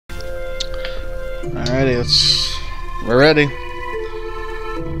Alrighty, we're ready.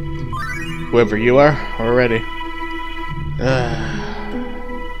 Whoever you are, we're ready.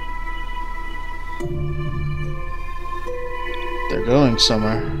 They're going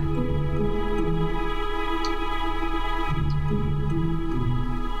somewhere.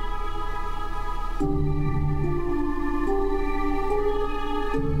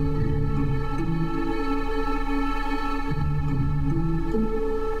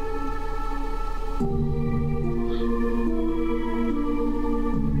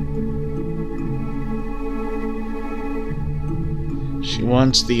 She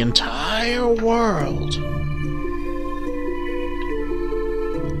wants the entire world.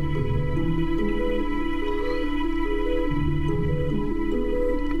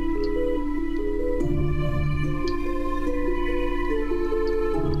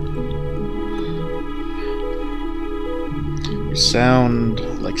 You sound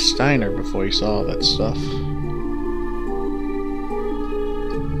like Steiner before you saw all that stuff.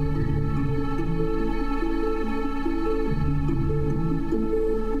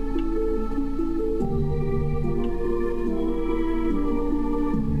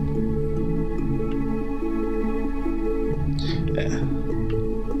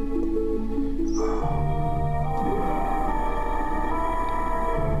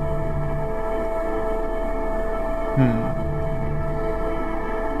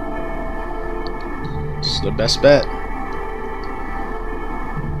 It's the best bet.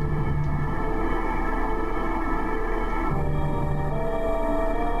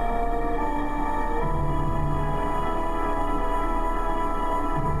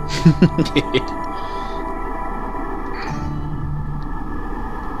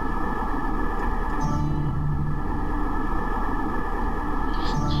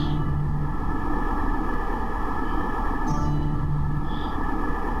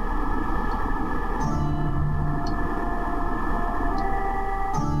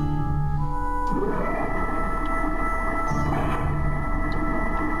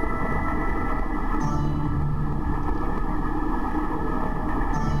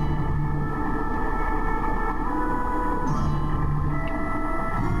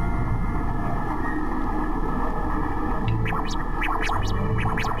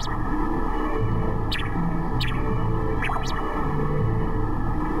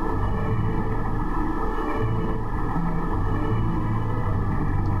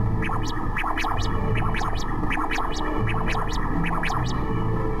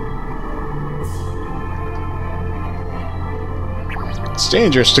 It's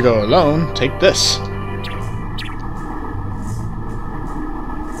dangerous to go alone. Take this.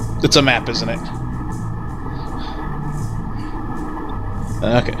 It's a map, isn't it?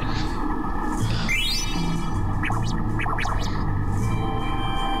 Okay.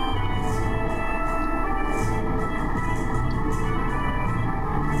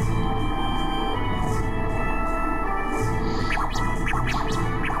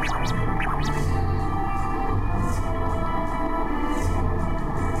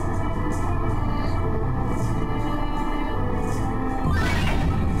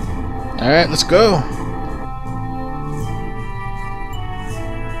 Alright, let's go.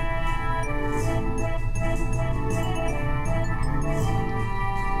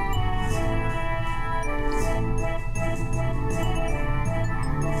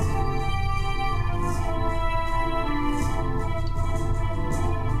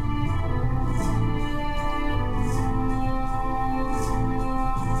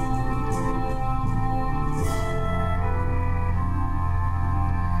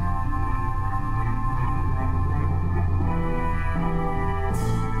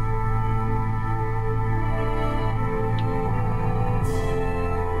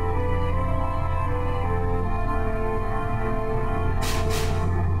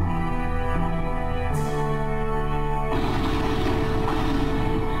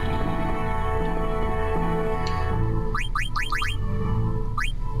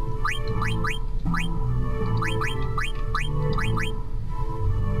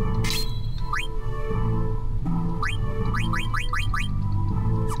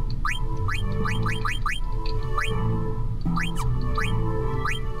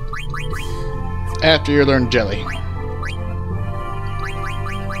 After you learn jelly.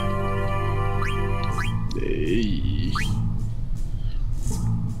 Hey.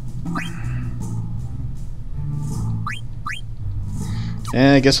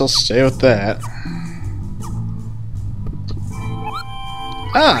 And I guess I'll stay with that.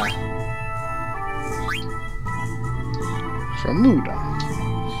 Ah! From Muda.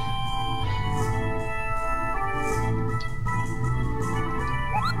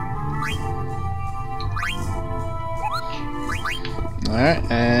 Alright,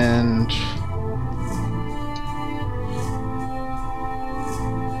 and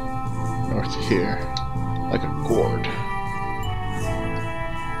north here, like a gourd.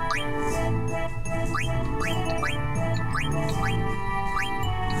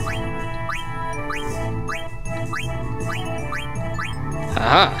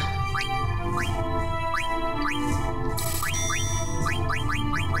 Aha!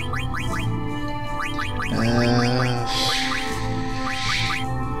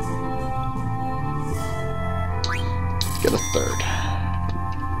 Get a third.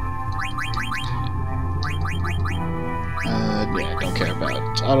 Yeah, don't care about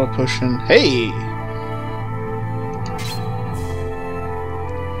it. Auto pushing. Hey!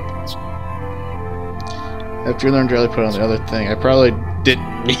 After you learned to really put on the other thing, I probably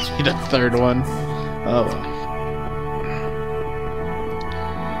didn't need a third one. Oh well.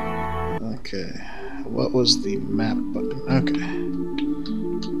 Okay. What was the map button? Okay.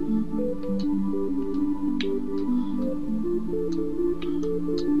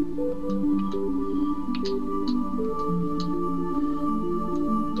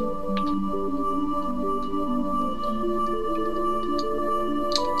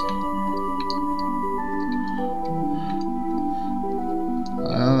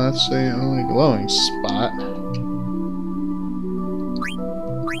 Well, that's the only glowing spot.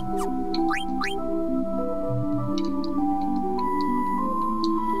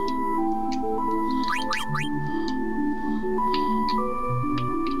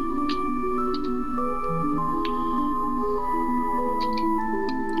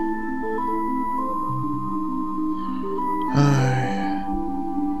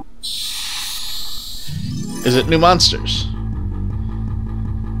 Is it new monsters?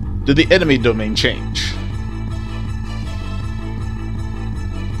 Did the enemy domain change?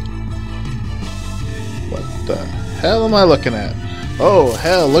 What the hell am I looking at? Oh,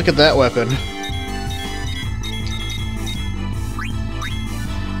 hell, look at that weapon.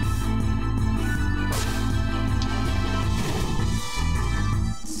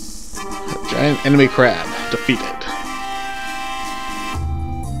 Giant enemy crab defeated.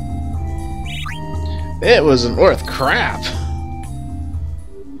 It wasn't worth crap.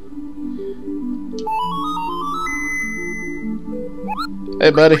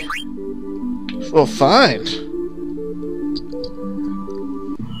 Hey, buddy. Well, fine.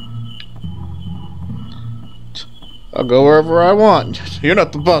 I'll go wherever I want. You're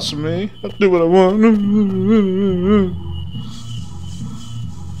not the boss of me. I'll do what I want.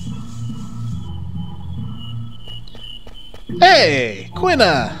 Hey,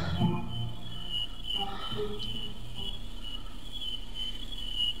 Quina!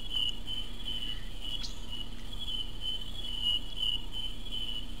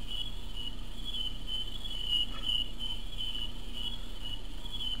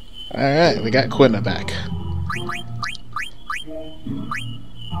 Alright, we got Quina back.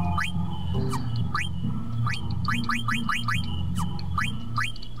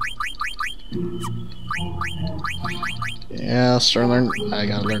 Yeah, I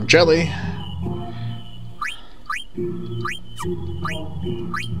gotta learn Jelly.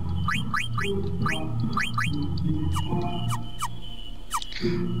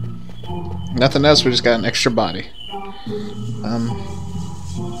 Nothing else, we just got an extra body.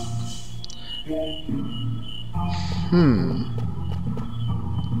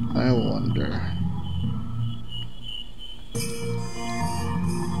 I wonder.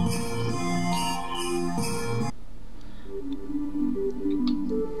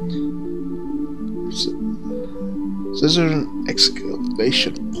 So this is an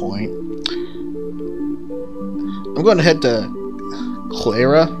excavation point. I'm going to head to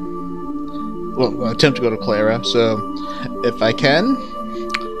Clara. Well, attempt to go to Clara. So, if I can,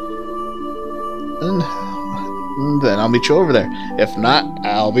 then I'll meet you over there. If not,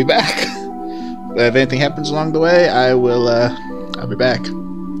 I'll be back. If anything happens along the way, I'll be back.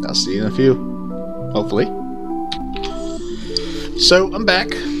 I'll see you in a few. Hopefully. So, I'm back.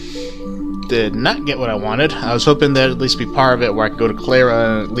 Did not get what I wanted. I was hoping that'd at least be part of it where I could go to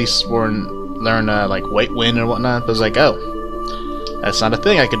Clara and at least learn like White Wind and whatnot. But I was like, oh, that's not a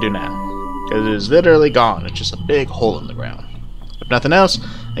thing I could do now. Because it is literally gone. It's just a big hole in the ground. If nothing else,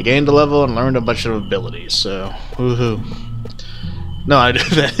 I gained a level and learned a bunch of abilities, so woohoo. No,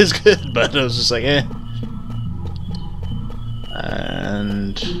 that is good, but I was just like, eh.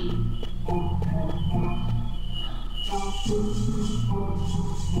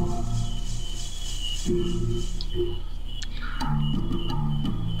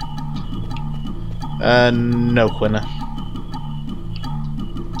 And no, Quina.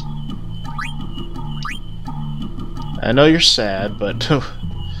 I know you're sad, but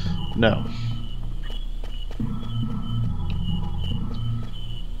no.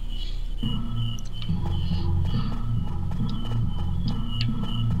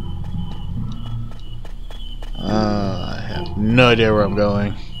 I have no idea where I'm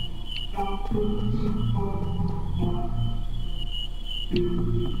going.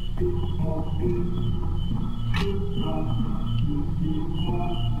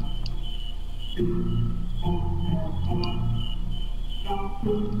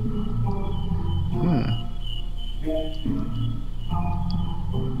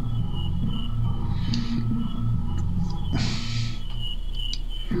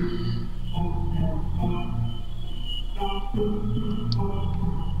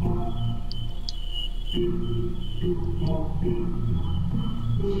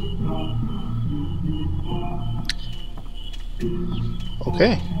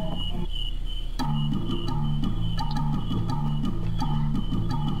 Okay.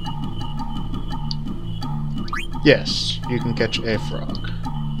 Yes, you can catch a frog.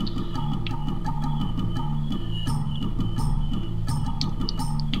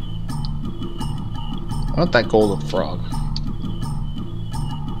 I want that golden frog.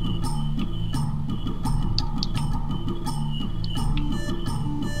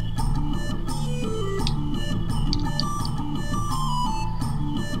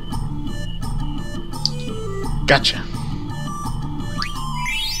 Gotcha.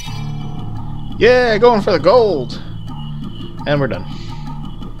 Yeah, going for the gold. And we're done.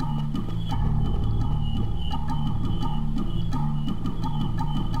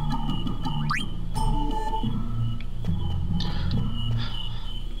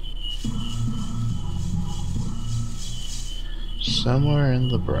 Somewhere in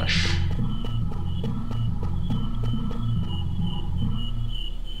the brush.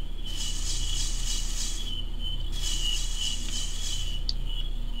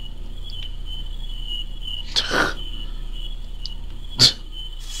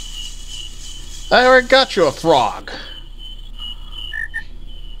 I already got you a frog.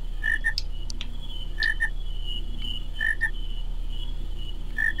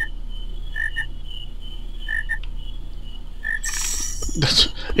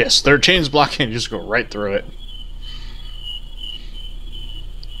 Yes, their chain's blocking, you just go right through it.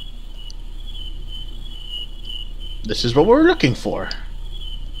 This is what we're looking for.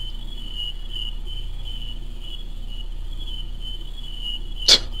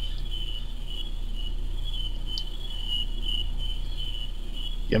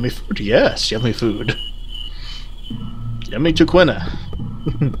 Yummy food? Yes, yummy food. Yummy to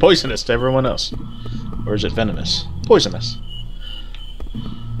Quina. Poisonous to everyone else. Or is it venomous? Poisonous.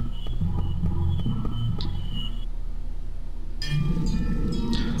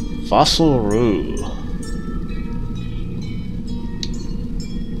 Fossil Rue.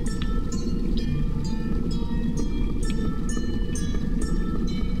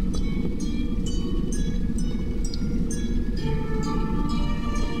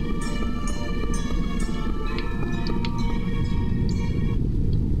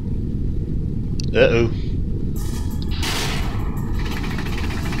 Uh-oh.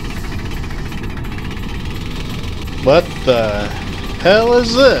 What the hell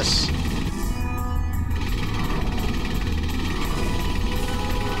is this?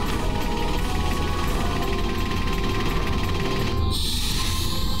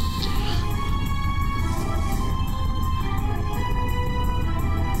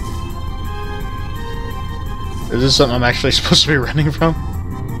 Is this something I'm actually supposed to be running from?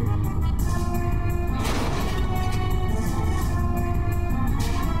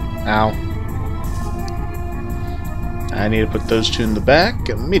 Ow. I need to put those two in the back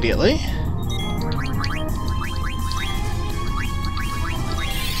immediately.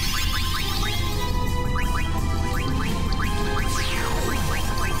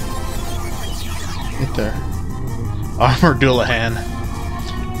 Right there. Armor Dullahan.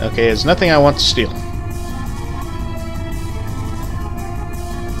 Okay, it's nothing I want to steal.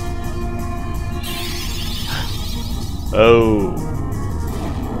 Oh.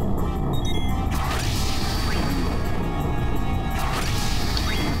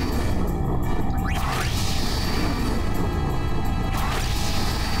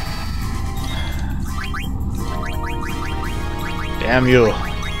 Damn you.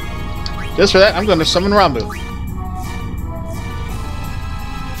 Just for that, I'm going to summon Rambu.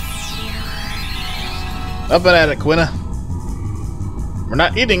 Up and at it, Quina. We're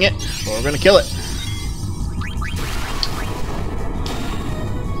not eating it, but we're going to kill it.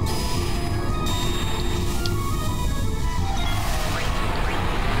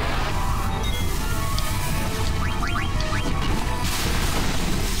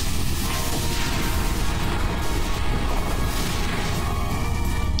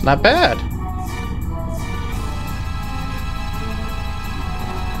 Not bad.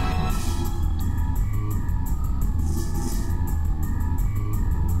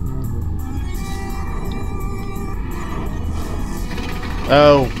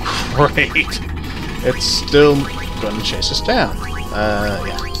 Oh, great. It's still going to chase us down.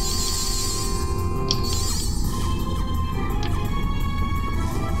 Yeah.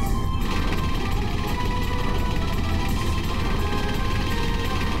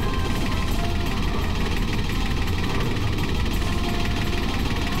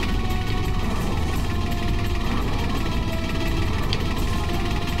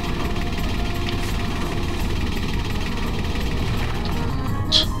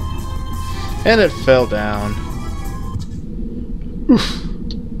 And it fell down. Oof.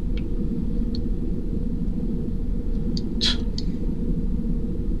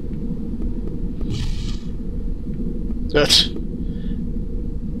 Good.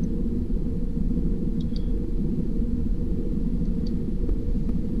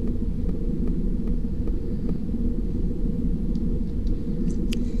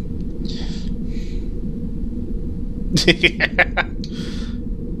 Yeah.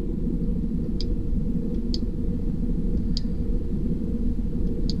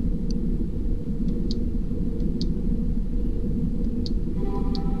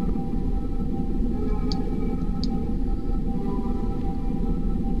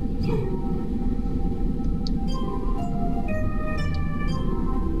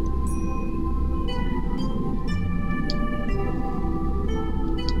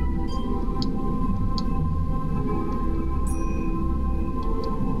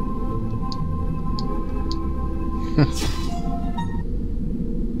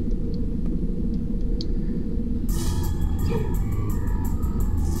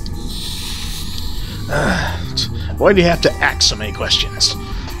 Why do you have to ask so many questions?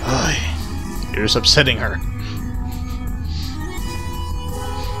 You're just upsetting her.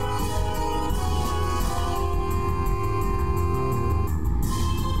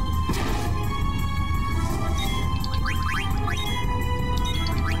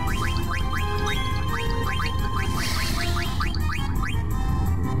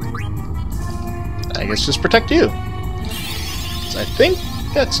 I guess just protect you. So I think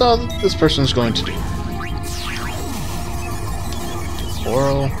that's all that this person's going to do.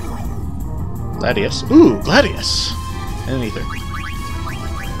 Oral. Gladius. Ooh, Gladius! And an ether.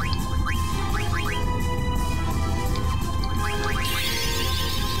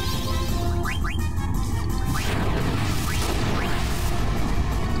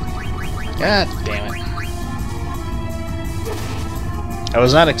 God damn it. I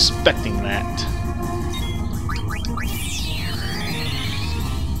was not expecting that.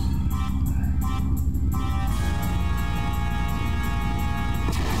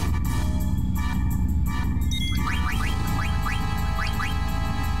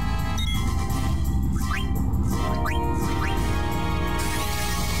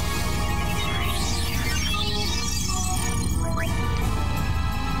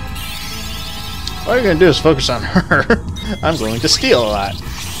 All you're going to do is focus on her. I'm going to steal a lot.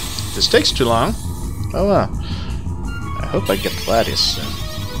 This takes too long. Oh well. I hope I get Gladius soon.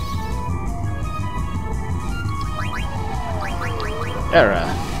 Era.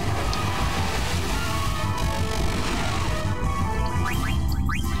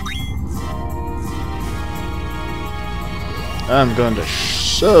 I'm going to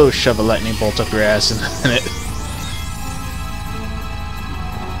shove a lightning bolt up your ass in a minute.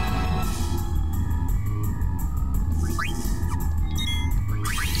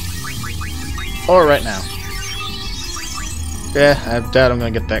 Or right now. Yeah, I doubt I'm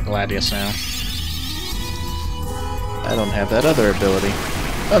gonna get that Gladius now. I don't have that other ability.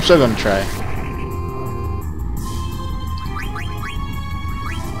 I'm still gonna try.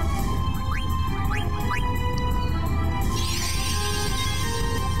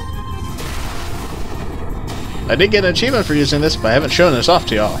 I did get an achievement for using this, but I haven't shown this off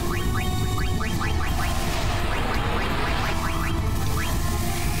to y'all.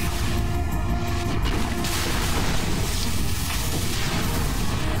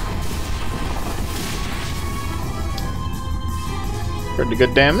 Pretty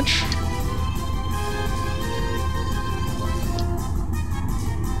good damage.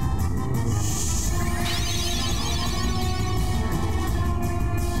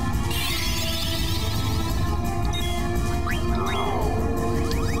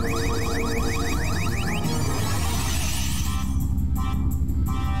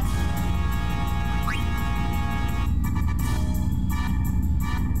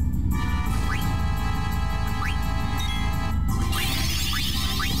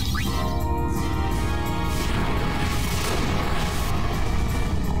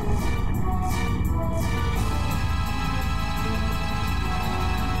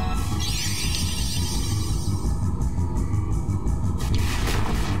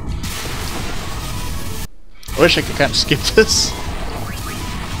 wish I could kind of skip this.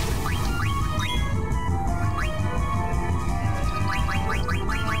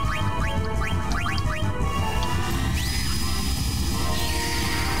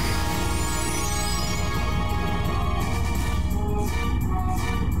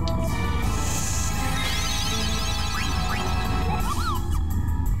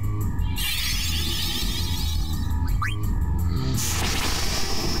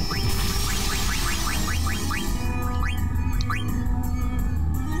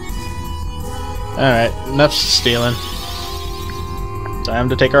 Alright, enough stealing. Time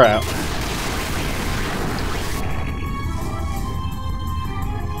to take her out.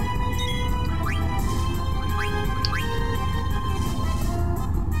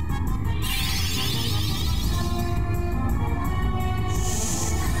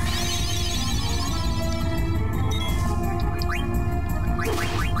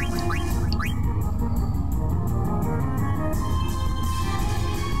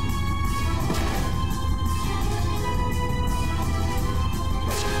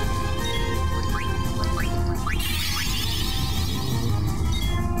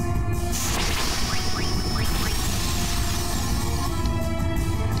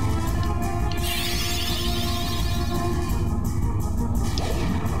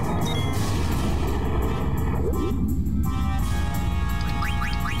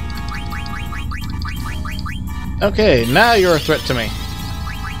 Okay, now you're a threat to me.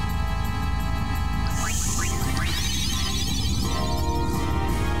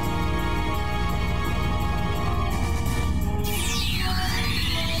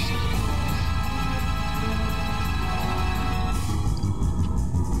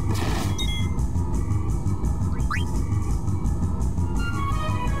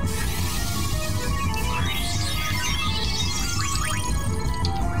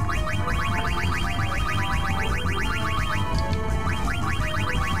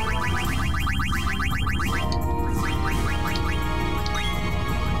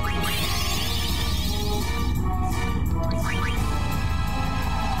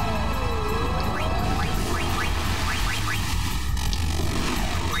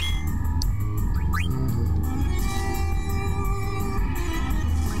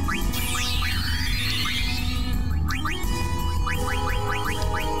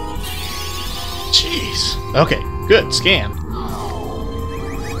 Jeez. Okay, good. Scan.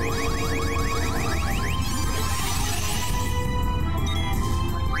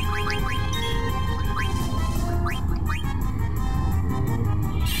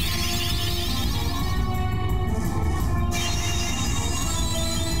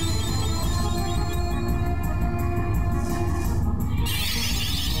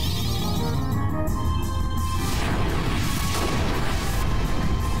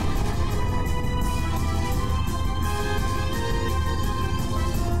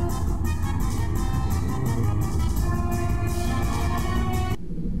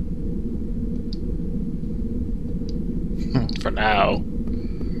 For now.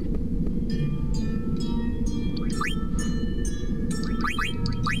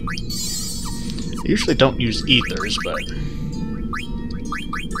 Usually don't use ethers, but...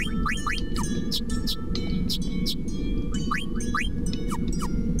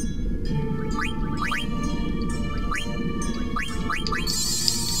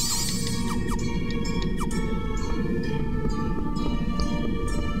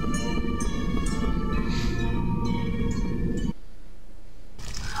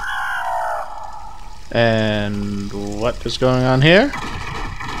 And what is going on here?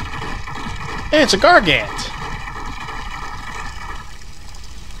 Hey, it's a Gargant!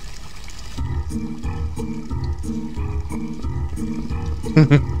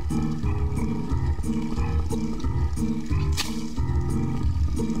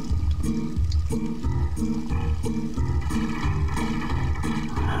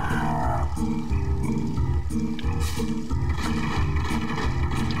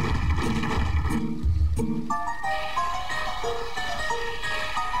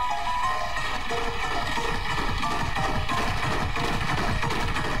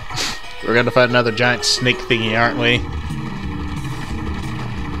 We're gonna find another giant snake thingy, aren't we?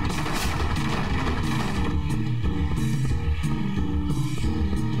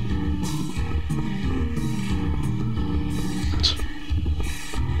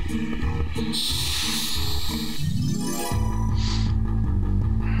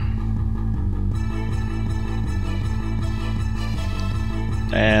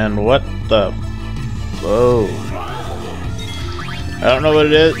 And what the... Whoa. I don't know what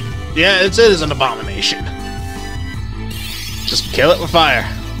it is. Yeah, it is an abomination. Just kill it with fire.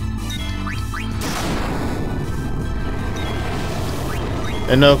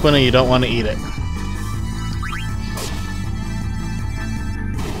 And no, Quinny, you don't want to eat it.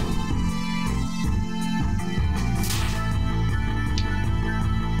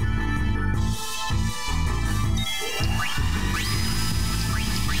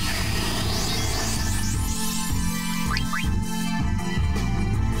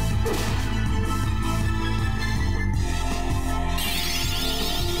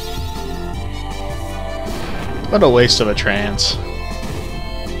 What a waste of a trance.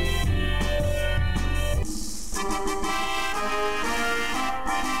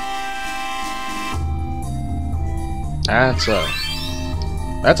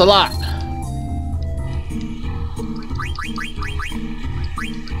 That's a lot.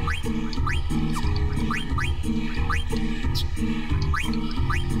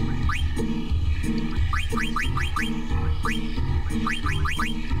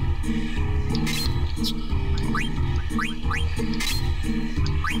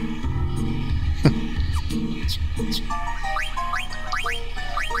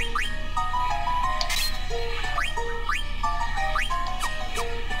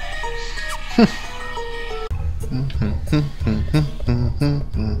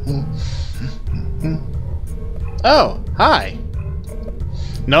 Oh, hi.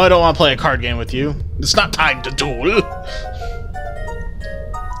 No, I don't want to play a card game with you. It's not time to duel.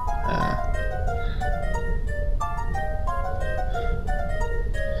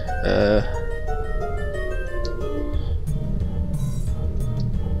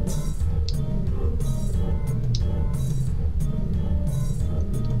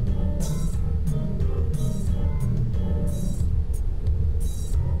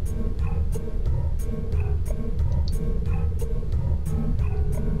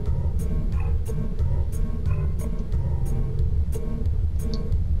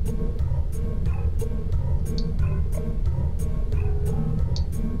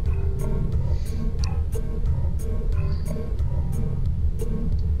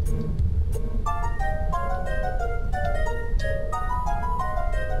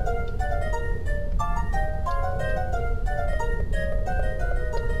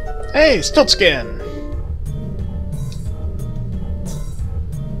 Hey, Stiltskin!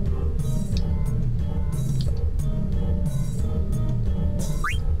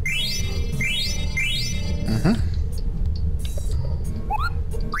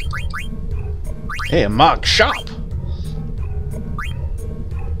 Hey, a mock shop!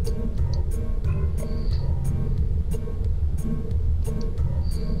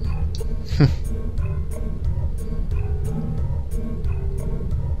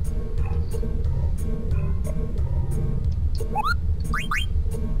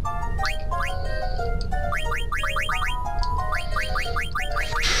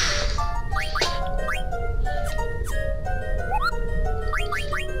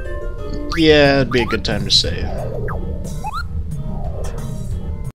 Yeah, it'd be a good time to save.